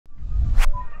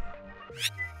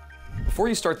Before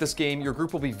you start this game, your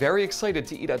group will be very excited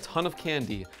to eat a ton of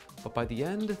candy, but by the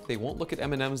end, they won't look at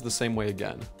M&Ms the same way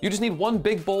again. You just need one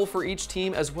big bowl for each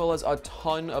team as well as a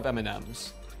ton of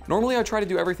M&Ms. Normally I try to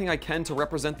do everything I can to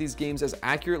represent these games as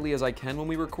accurately as I can when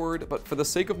we record, but for the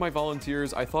sake of my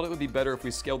volunteers, I thought it would be better if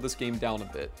we scaled this game down a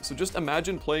bit. So just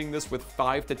imagine playing this with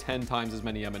 5 to 10 times as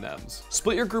many M&Ms.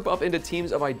 Split your group up into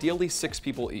teams of ideally 6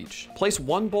 people each. Place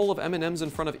one bowl of M&Ms in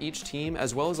front of each team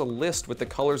as well as a list with the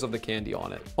colors of the candy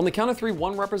on it. On the count of 3,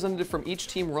 one representative from each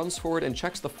team runs forward and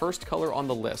checks the first color on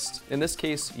the list, in this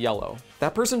case, yellow.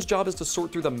 That person's job is to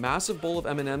sort through the massive bowl of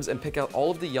M&Ms and pick out all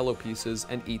of the yellow pieces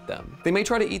and eat them. They may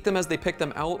try to eat them as they pick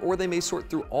them out, or they may sort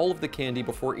through all of the candy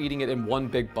before eating it in one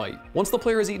big bite. Once the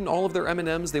player has eaten all of their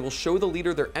M&Ms, they will show the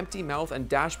leader their empty mouth and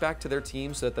dash back to their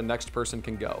team so that the next person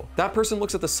can go. That person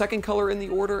looks at the second color in the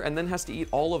order and then has to eat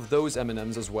all of those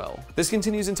M&Ms as well. This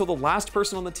continues until the last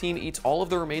person on the team eats all of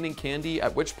the remaining candy,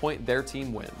 at which point their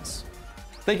team wins.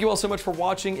 Thank you all so much for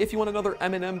watching. If you want another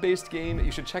M&M based game,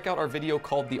 you should check out our video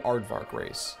called the Aardvark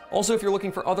Race. Also, if you're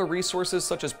looking for other resources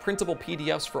such as printable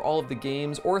PDFs for all of the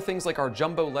games, or things like our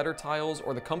jumbo letter tiles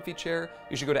or the comfy chair,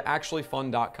 you should go to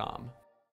ActuallyFun.com.